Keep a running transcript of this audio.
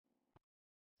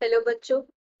Hello, bachcho.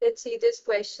 Let's see this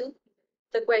question.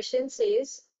 The question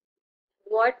says,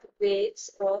 what weights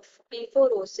of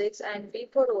P4O6 and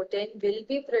P4O10 will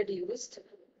be produced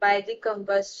by the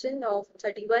combustion of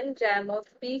 31 gram of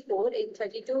P4 in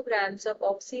 32 grams of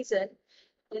oxygen,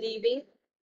 leaving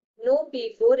no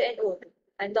P4 and O2?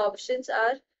 And the options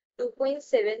are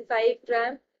 2.75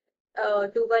 gram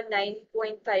to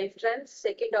 9.5 grams.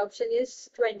 Second option is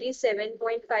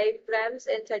 27.5 grams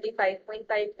and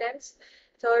 35.5 grams.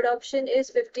 Third option is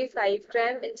 55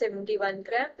 gram and 71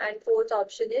 gram. And fourth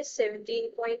option is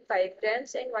 17.5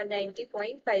 grams and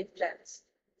 190.5 grams.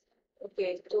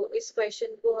 Okay तो इस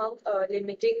question को हम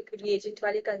limiting reagent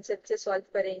वाले concept से solve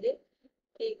करेंगे.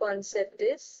 की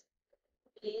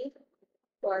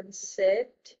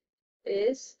concept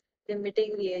is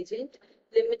limiting reagent.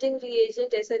 Limiting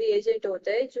reagent ऐसा reagent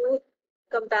होता है जो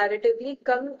कंपैरेटिवली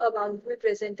कम अमाउंट में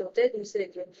प्रेजेंट होता है दूसरे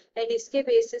के, एंड इसके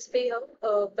बेसिस पे हम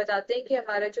बताते हैं कि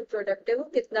हमारा जो प्रोडक्ट है वो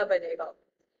कितना बनेगा.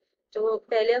 तो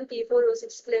पहले हम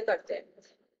P4O6 क्लियर करते हैं.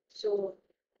 सो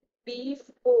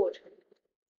P4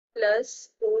 plus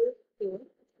O2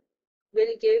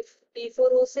 will give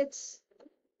P4O6.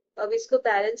 अब इसको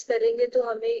बैलेंस करेंगे तो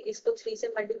हमें इसको 3 से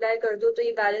मल्टीप्लाई कर दो तो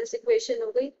ये बैलेंस इक्वेशन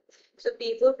हो गई. सो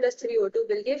P4 plus 3O2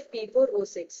 will give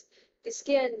P4O6.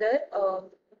 इसके अंदर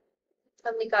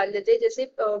हम निकाल लेते हैं जैसे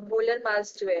मोलर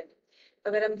मास जो है,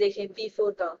 अगर हम देखें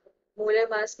P4 का मोलर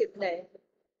मास कितना है.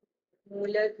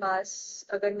 मोलर मास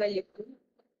अगर मैं लिखूं,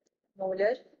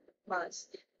 मोलर मास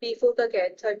P4 का क्या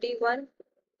है 31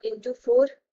 into 4.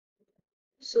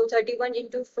 So 31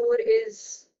 into 4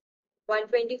 is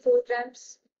 124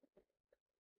 grams.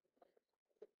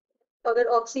 अगर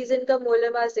ऑक्सीजन का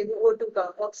मोलर मास देखो O2 का,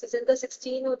 ऑक्सीजन का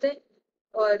 16 होते हैं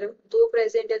और 2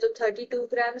 प्रेजेंट है तो 32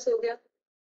 ग्राम्स हो गया.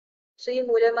 सो ये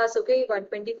मोलर मास हो गया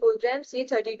 124 ग्राम्स, ये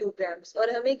 32 ग्राम्स. और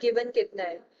हमें गिवन कितना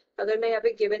है, अगर मैं यहाँ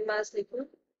पे गिवन मास लिखूं,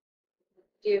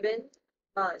 गिवन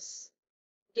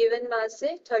मास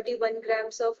से 31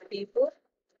 ग्राम्स ऑफ P4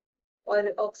 और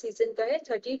ऑक्सीजन का है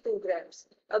 32 ग्राम्स.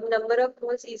 अब नंबर ऑफ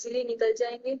मोल्स इजीली निकल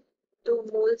जाएंगे. तो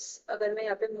मोल्स अगर मैं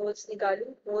यहाँ पे मोल्स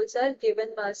निकालूं, moles are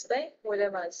given mass by molar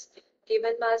mass.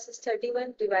 Given mass is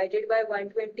 31 divided by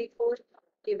 124.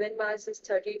 Given mass is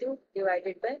 32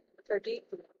 divided by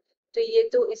 32. तो ये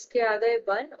तो इसके आ गए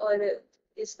 1 और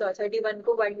इसका 31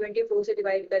 को 124 से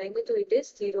डिवाइड करेंगे तो इट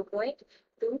इज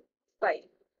 0.25.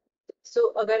 सो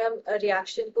अगर हम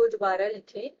रिएक्शन को दोबारा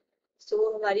लिखें, सो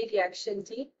हमारी रिएक्शन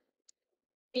थी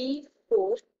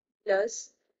P4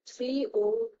 plus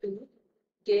 3O2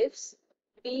 gives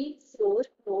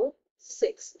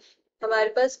P4O6. हमारे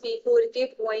पास P4 के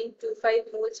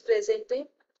 0.25 मोल्स प्रेजेंट है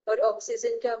और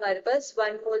ऑक्सीजन के हमारे पास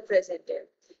 1 मोल प्रेजेंट है.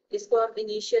 इसको हम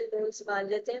इनिशियल मोल्स मान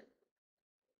लेते हैं.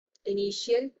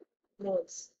 इनिशियल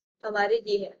मोल्स हमारे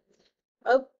ये है.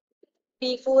 अब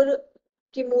P4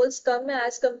 की मोल्स कम है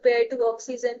as compare to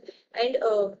oxygen, and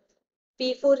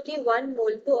P4 के 1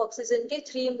 मोल को ऑक्सीजन के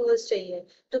 3 मोल्स चाहिए,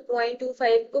 तो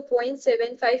 0.25 को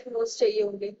 0.75 मोल्स चाहिए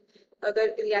होंगे.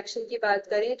 अगर रिएक्शन की बात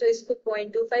करें तो इसको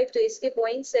 0.25 तो इसके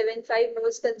 0.75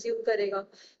 मोल्स कंज्यूम करेगा.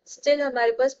 स्टिल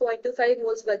हमारे पास 0.25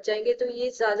 मोल्स बच जाएंगे तो ये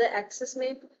ज्यादा एक्सेस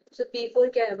में. सो P4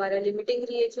 क्या है हमारा लिमिटिंग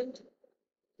रिएजेंट.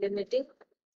 लिमिटिंग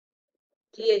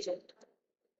रिएजेंट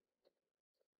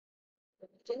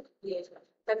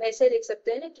हम ऐसे लिख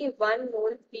सकते हैं ना कि 1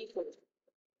 मोल P4,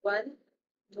 1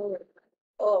 मोल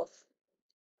ऑफ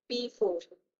P4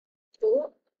 तो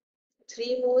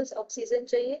 3 मोल्स ऑक्सीजन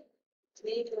चाहिए,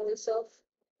 3 मोल्स ऑफ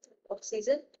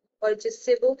ऑक्सीजन, और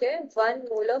जिससे वो क्या है 1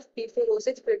 मोल ऑफ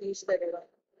P4O6 प्रोड्यूस करेगा.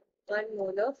 1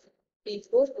 मोल ऑफ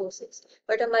P4O6.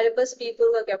 बट हमारे पास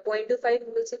P4 का क्या 0.25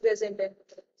 मोल्स ही प्रेजेंट है.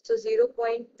 सो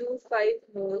 0.25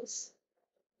 मोल्स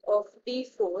ऑफ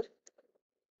P4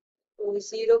 तो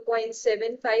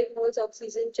 0.75 मोल्स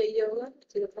ऑक्सीजन चाहिए होगा.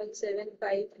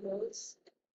 0.75 मोल्स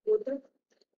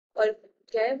और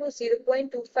क्या है वो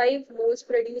 0.25 मोल्स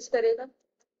प्रोड्यूस करेगा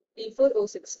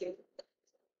P4O6 के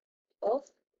ऑफ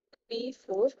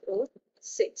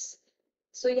P4O6.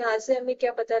 सो यहाँ से हमें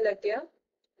क्या पता लग गया,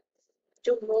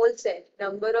 जो मोल्स है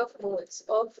number of moles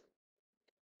of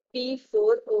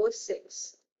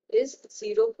P4O6 is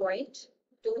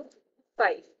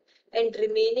 0.25 and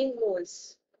remaining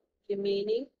moles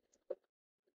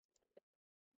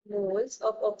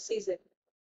of oxygen,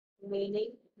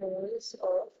 remaining moles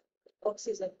of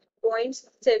oxygen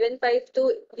 0.75 तो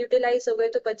यूटिलाइज हो गए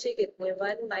तो बचे कितने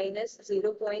 1 माइनस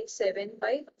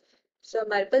 0.75. सो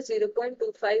हमारे पास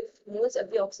 0.25 मोल्स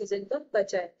अभी ऑक्सीजन का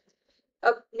बचा है.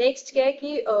 अब नेक्स्ट क्या है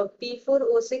कि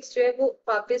P4O6 जो है वो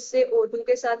वापस से O2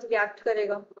 के साथ रिएक्ट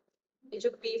करेगा. ये जो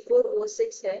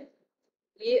P4O6 है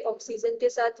ये ऑक्सीजन के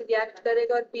साथ रिएक्ट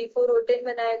करेगा और P4O10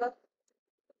 बनाएगा.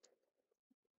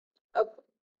 अब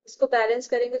इसको बैलेंस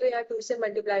करेंगे तो यहाँ 2 से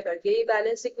मल्टीप्लाई कर दिया, ये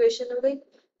बैलेंस इक्वेशन हो गई।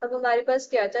 अब हमारे पास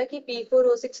क्या था कि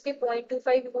P4O6 के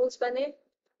 0.25 मोल्स बने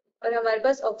और हमारे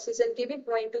पास ऑक्सीजन के भी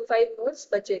 0.25 मोल्स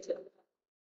बचे थे।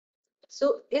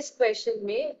 सो इस क्वेश्चन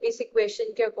में, इस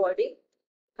इक्वेशन के अकॉर्डिंग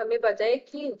हमें पता है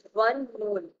कि 1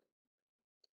 मोल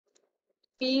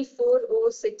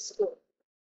P4O6 को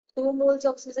 2 मोल्स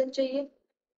ऑक्सीजन चाहिए,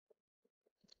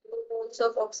 2 moles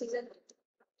of oxygen.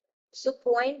 So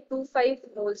 0.25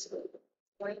 moles को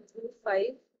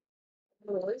 0.25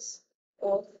 मोल्स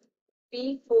ऑफ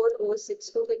P4O6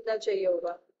 को कितना चाहिए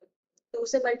होगा, 2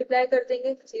 से मल्टीप्लाई कर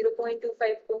देंगे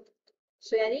 0.25 को।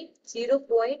 सो यानी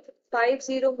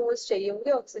 0.50 मोल्स चाहिए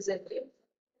होंगे ऑक्सीजन के,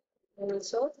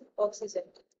 मोल्स ऑफ ऑक्सीजन।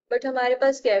 बट हमारे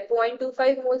पास क्या है,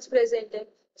 0.25 मोल्स प्रेजेंट है।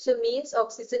 सो मीन्स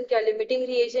ऑक्सीजन क्या लिमिटिंग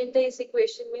रिएजेंट है इस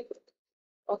इक्वेशन में,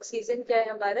 ऑक्सीजन क्या है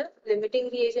हमारा लिमिटिंग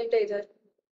रिएजेंट है इधर,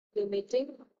 लिमिटिंग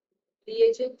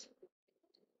रिएजेंट।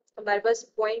 हमारे पास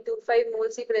 0.25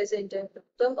 मोल्स ही प्रेजेंट है,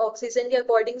 तो हम ऑक्सीजन के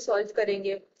अकॉर्डिंग सॉल्व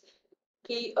करेंगे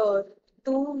कि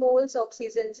 2 मोल्स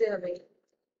ऑक्सीजन से हमें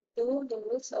 2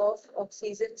 मोल्स ऑफ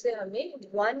ऑक्सीजन से हमें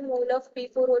 1 मोल ऑफ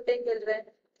P4O10 मिल रहा है,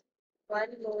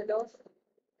 1 मोल ऑफ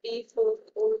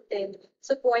P4O10।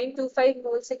 सो 0.25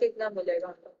 मोल से कितना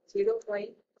मिलेगा,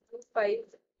 0.25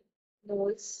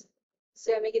 मोल्स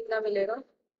से हमें कितना मिलेगा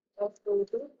of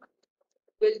O2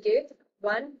 will give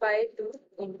 1/2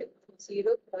 into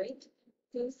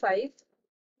 0.25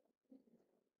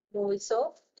 moles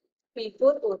of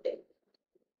P4O10।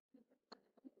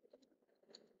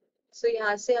 सो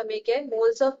यहाँ से हमें क्या है,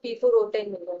 मोल्स ऑफ P4O10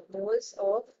 मिल रहा है, मोल्स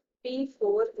ऑफ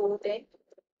P4O10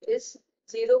 इज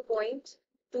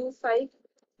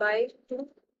 0.25/2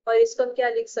 और इसको हम क्या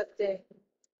लिख सकते हैं,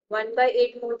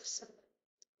 1/8 मोल्स।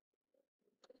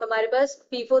 हमारे पास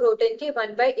P4O10 के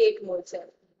 1/8 मोल्स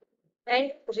है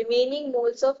and remaining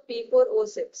moles of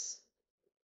P4O6,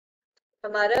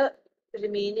 हमारा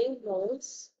रिमेनिंग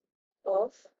मोल्स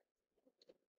ऑफ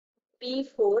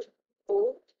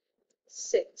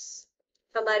P4O6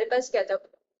 हमारे पास क्या था,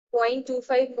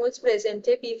 0.25 मोल्स प्रेजेंट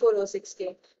थे P4O6 के,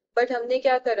 बट हमने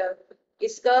क्या करा,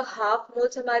 इसका हाफ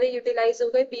मोल्स हमारे यूटिलाइज हो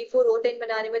गए P4O10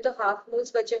 बनाने में, तो हाफ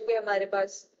मोल्स बचेंगे हमारे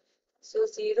पास। सो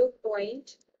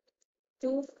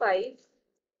 0.25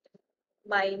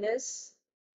 माइनस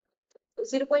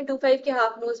 0.25 के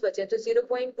हाफ मोल्स बचे, तो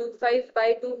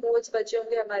 0.25/2 मोल्स बचे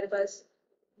होंगे हमारे पास,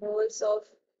 moles of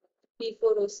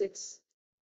P4O6।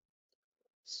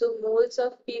 So moles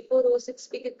of P4O6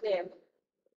 भी कितने हैं,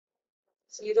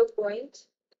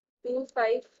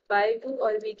 0.25/2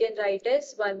 और वी कैन राइट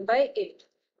एज 1/8।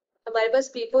 हमारे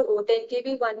पास P4O10 के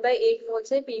भी 1/8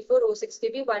 मोल्स है, P4O6 के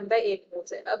भी 1/8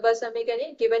 मोल्स है। अब बस हमें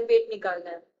कहने गिवन वेट निकालना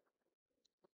है।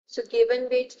 सो गिवन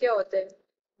वेट क्या होता है,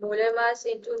 molar mass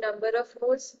into number of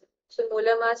moles. So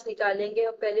molar mass निकालेंगे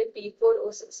हम पहले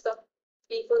P4O6 का,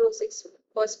 P4O6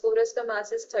 फॉस्फोरस का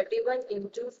mass is 31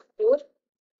 into 4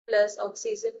 plus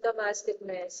oxygen का मास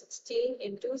कितना है 16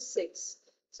 इंटू 6।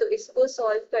 सो इसको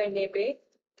सॉल्व करने पे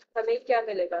हमें क्या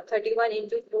मिलेगा, 31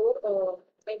 into 4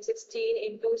 and 16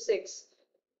 into 6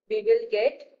 we will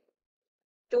get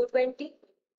 220।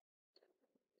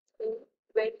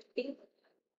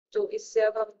 तो इससे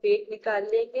अब हम वेट निकाल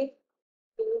लेंगे,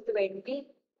 220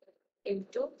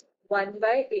 into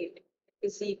 1/8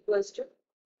 is equals to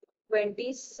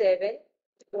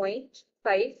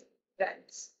 27.5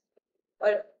 grams।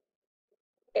 और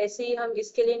ऐसे ही हम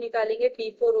इसके लिए निकालेंगे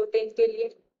P4O10 के लिए,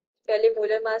 पहले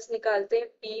मोलर मास निकालते हैं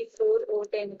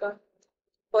P4O10 का।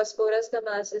 फॉस्फोरस का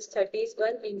mass is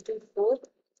 31 into 4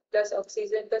 plus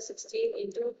oxygen का 16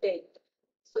 इंटू 10।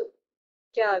 सो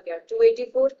क्या आ गया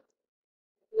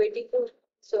 284।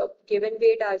 सो अब गिवन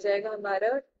वेट आ जाएगा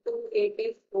हमारा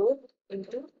 284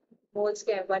 इंटू मोल्स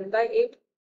क्या है 1/8।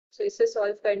 सो इसे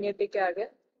सॉल्व करने पे क्या आ गया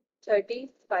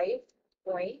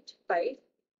 35.5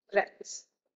 ग्राम्स।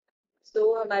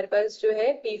 तो हमारे पास जो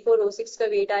है P4O6 का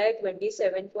वेट आया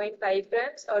 27.5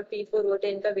 ग्राम्स और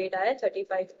P4O10 का वेट आया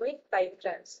 35.5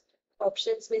 ग्राम्स।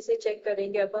 ऑप्शंस में से चेक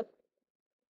करेंगे अब हम।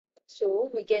 So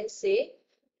we can say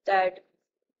that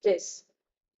this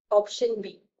option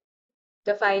be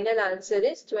the final answer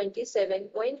is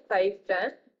 27.5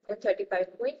 gram and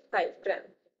 35.5 gram.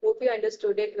 Hope you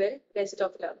understood it well. Best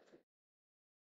of luck.